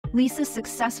Lisa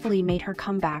successfully made her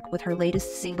comeback with her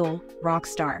latest single,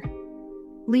 Rockstar.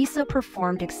 Lisa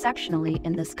performed exceptionally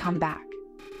in this comeback.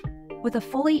 With a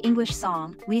fully English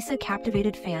song, Lisa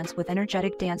captivated fans with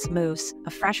energetic dance moves,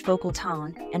 a fresh vocal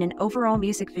tone, and an overall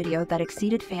music video that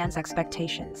exceeded fans'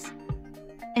 expectations.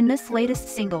 In this latest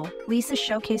single, Lisa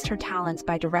showcased her talents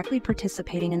by directly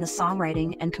participating in the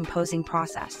songwriting and composing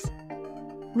process.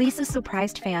 Lisa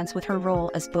surprised fans with her role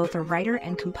as both a writer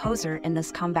and composer in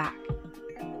this comeback.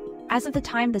 As of the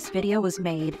time this video was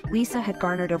made, Lisa had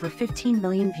garnered over 15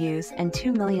 million views and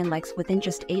 2 million likes within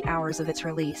just 8 hours of its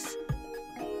release.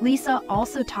 Lisa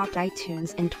also topped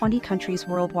iTunes in 20 countries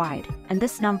worldwide, and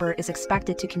this number is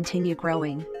expected to continue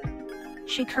growing.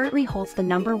 She currently holds the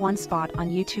 #1 spot on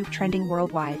YouTube trending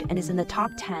worldwide and is in the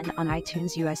top 10 on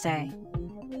iTunes USA.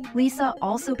 Lisa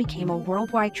also became a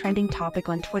worldwide trending topic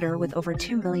on Twitter with over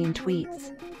 2 million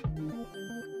tweets.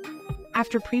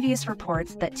 After previous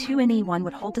reports that 2NE1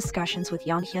 would hold discussions with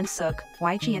Yang Hyun-suk,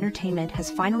 YG Entertainment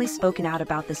has finally spoken out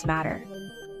about this matter.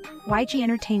 YG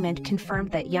Entertainment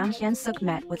confirmed that Yang Hyun-suk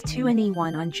met with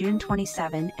 2NE1 on June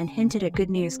 27 and hinted at good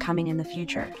news coming in the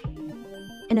future.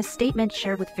 In a statement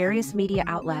shared with various media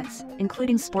outlets,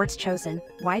 including Sports Chosen,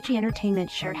 YG Entertainment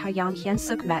shared how Yang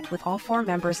Hyun-suk met with all 4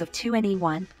 members of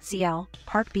 2NE1, CL,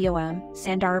 Park Bom,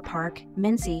 Sandara Park,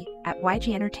 Minzy, at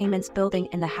YG Entertainment's building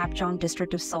in the Hapjeong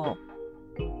district of Seoul.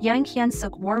 Yang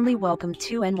Hyun-suk warmly welcomed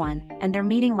 2NE1, and their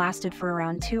meeting lasted for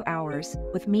around 2 hours,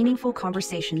 with meaningful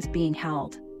conversations being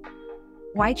held.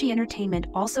 YG Entertainment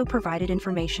also provided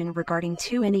information regarding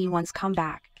 2NE1's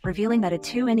comeback, revealing that a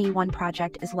 2NE1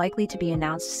 project is likely to be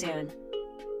announced soon.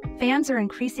 Fans are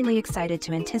increasingly excited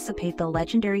to anticipate the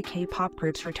legendary K-pop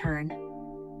group's return.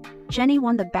 JENNIE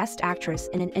won the Best Actress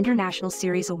in an International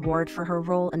Series award for her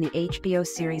role in the HBO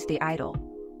series The Idol.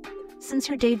 Since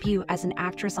her debut as an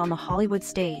actress on the Hollywood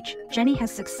stage, JENNIE has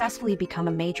successfully become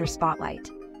a major spotlight.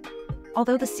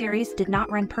 Although the series did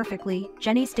not run perfectly,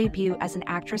 JENNIE's debut as an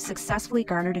actress successfully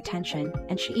garnered attention,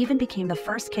 and she even became the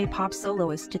first K-pop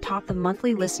soloist to top the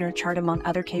monthly listener chart among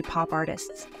other K-pop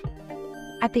artists.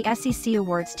 At the SEC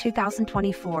Awards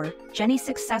 2024, JENNIE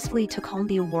successfully took home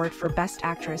the award for Best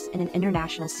Actress in an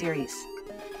International Series.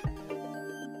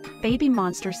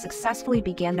 BABYMONSTER successfully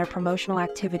began their promotional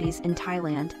activities in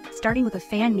Thailand, starting with a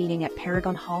fan meeting at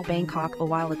Paragon Hall, Bangkok a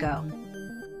while ago.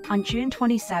 On June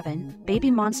 27,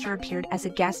 BABYMONSTER appeared as a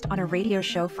guest on a radio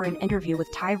show for an interview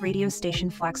with Thai radio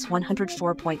station Flex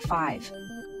 104.5.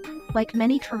 Like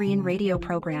many Korean radio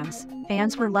programs,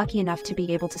 fans were lucky enough to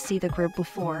be able to see the group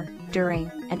before,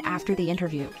 during, and after the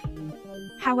interview.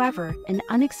 However, an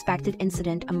unexpected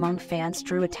incident among fans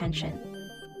drew attention.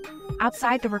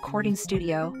 Outside the recording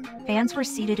studio, fans were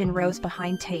seated in rows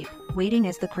behind tape, waiting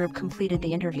as the group completed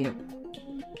the interview.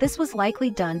 This was likely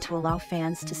done to allow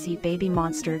fans to see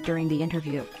BABYMONSTER during the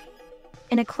interview.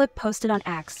 In a clip posted on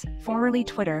X, formerly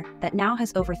Twitter, that now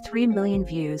has over 3 million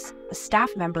views, a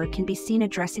staff member can be seen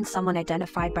addressing someone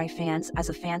identified by fans as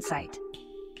a fan site.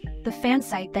 The fan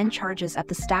site then charges at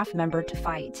the staff member to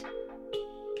fight.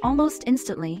 Almost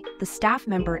instantly, the staff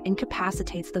member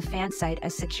incapacitates the fan site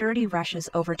as security rushes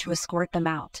over to escort them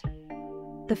out.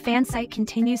 The fan site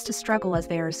continues to struggle as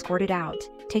they are escorted out,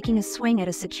 taking a swing at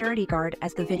a security guard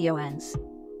as the video ends.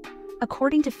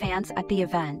 According to fans at the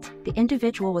event, the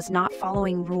individual was not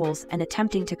following rules and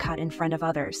attempting to cut in front of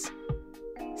others.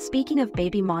 Speaking of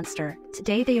BABYMONSTER,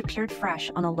 today they appeared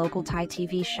fresh on a local Thai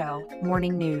TV show,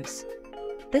 Morning News.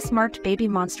 This marked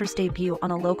BABYMONSTER's debut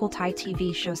on a local Thai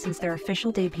TV show since their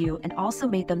official debut and also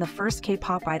made them the first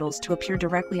K-pop idols to appear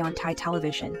directly on Thai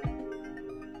television.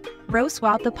 Rose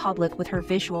wowed the public with her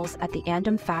visuals at the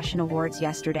Andam Fashion Awards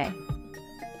yesterday.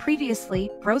 Previously,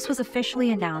 Rose was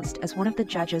officially announced as one of the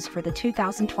judges for the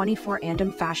 2024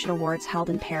 Andam Fashion Awards held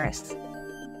in Paris.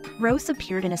 Rose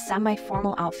appeared in a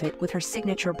semi-formal outfit with her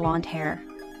signature blonde hair.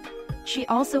 She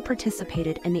also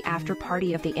participated in the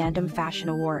after-party of the Andam Fashion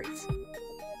Awards.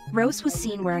 Rose was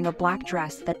seen wearing a black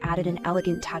dress that added an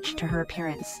elegant touch to her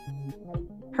appearance.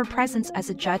 Her presence as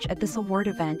a judge at this award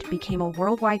event became a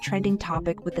worldwide trending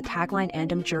topic with the tagline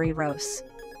Andam Jury Rose.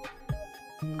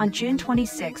 On June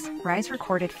 26, Rise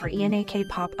recorded for ENA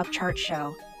K-pop Upchart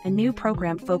Show, a new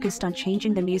program focused on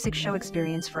changing the music show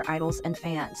experience for idols and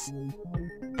fans.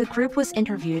 The group was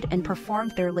interviewed and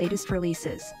performed their latest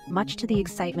releases, much to the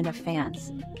excitement of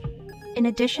fans. In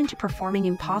addition to performing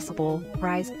Impossible,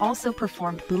 Rise also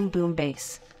performed Boom Boom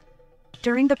Bass.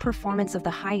 During the performance of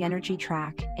the high-energy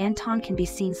track, Anton can be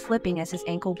seen slipping as his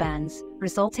ankle bends,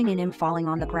 resulting in him falling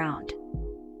on the ground.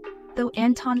 Though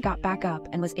Anton got back up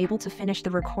and was able to finish the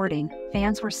recording,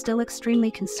 fans were still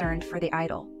extremely concerned for the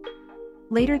idol.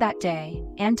 Later that day,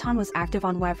 Anton was active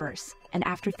on Weverse, and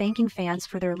after thanking fans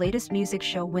for their latest music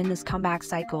show Win This Comeback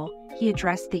Cycle, he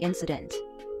addressed the incident.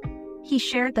 He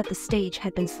shared that the stage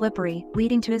had been slippery,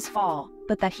 leading to his fall,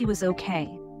 but that he was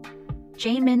okay.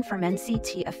 Jaemin from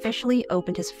NCT officially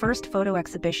opened his first photo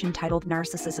exhibition titled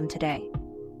Narcissism today.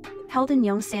 Held in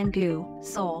Yongsan-gu,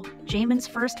 Seoul, Jaemin's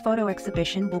first photo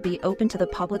exhibition will be open to the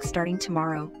public starting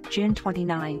tomorrow, June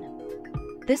 29.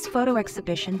 This photo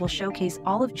exhibition will showcase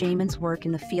all of Jaemin's work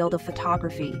in the field of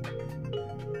photography.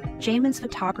 Jaemin's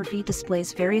photography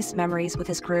displays various memories with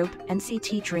his group,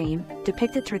 NCT Dream,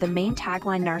 depicted through the main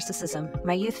tagline Narcissism,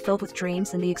 my youth filled with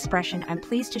dreams, and the expression I'm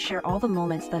pleased to share all the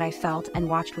moments that I felt and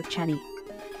watched with JENNIE.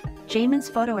 Jaemin's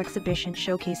photo exhibition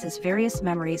showcases various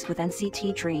memories with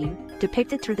NCT Dream,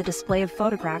 depicted through the display of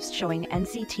photographs showing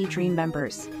NCT Dream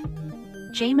members.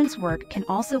 Jaemin's work can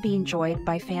also be enjoyed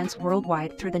by fans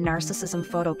worldwide through the Narcissism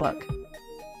photo book.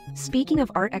 Speaking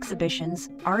of art exhibitions,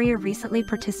 ARIA recently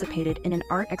participated in an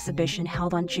art exhibition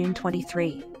held on June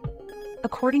 23.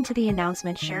 According to the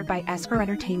announcement shared by Escrow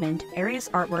Entertainment, ARIA's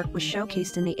artwork was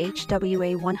showcased in the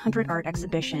HWA 100 art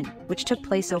exhibition, which took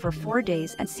place over 4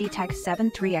 days at CTEC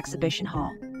 73 Exhibition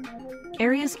Hall.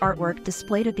 ARIA's artwork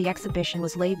displayed at the exhibition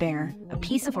was Lay Bare, a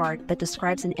piece of art that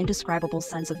describes an indescribable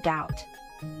sense of doubt.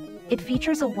 It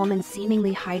features a woman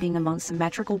seemingly hiding among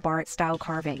symmetrical Bharat-style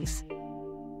carvings.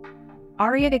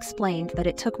 ARIA explained that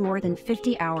it took more than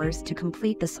 50 hours to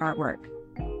complete this artwork.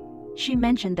 She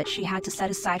mentioned that she had to set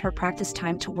aside her practice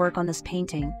time to work on this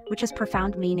painting, which has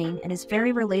profound meaning and is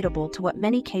very relatable to what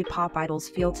many K-pop idols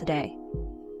feel today.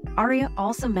 ARIA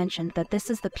also mentioned that this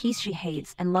is the piece she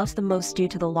hates and loves the most due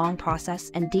to the long process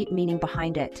and deep meaning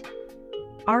behind it.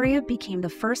 ARIA became the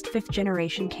first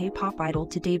fifth-generation K-pop idol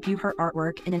to debut her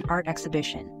artwork in an art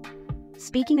exhibition.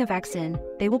 Speaking of EXIN,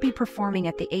 they will be performing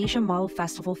at the Asia Model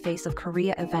Festival Face of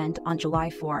Korea event on July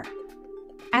 4.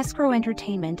 Escrow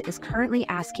Entertainment is currently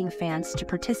asking fans to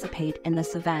participate in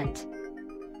this event.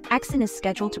 EXIN is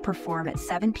scheduled to perform at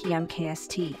 7 p.m.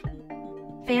 KST.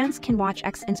 Fans can watch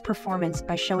EXIN's performance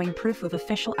by showing proof of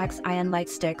official EXIN light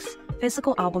sticks,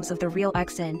 physical albums of the real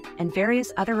EXIN, and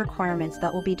various other requirements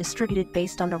that will be distributed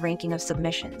based on the ranking of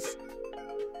submissions.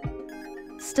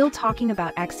 Still talking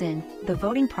about EXIN, the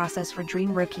voting process for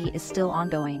Dream Rookie is still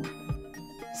ongoing.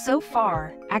 So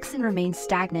far, EXIN remains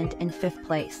stagnant in 5th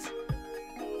place.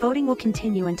 Voting will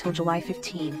continue until July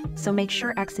 15, so make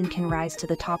sure EXIN can rise to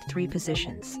the top 3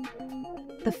 positions.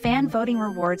 The fan voting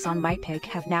rewards on MyPick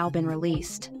have now been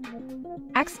released.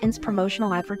 EXIN's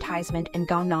promotional advertisement in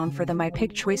Gangnam for the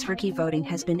MyPick Choice Rookie voting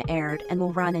has been aired and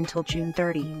will run until June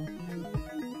 30.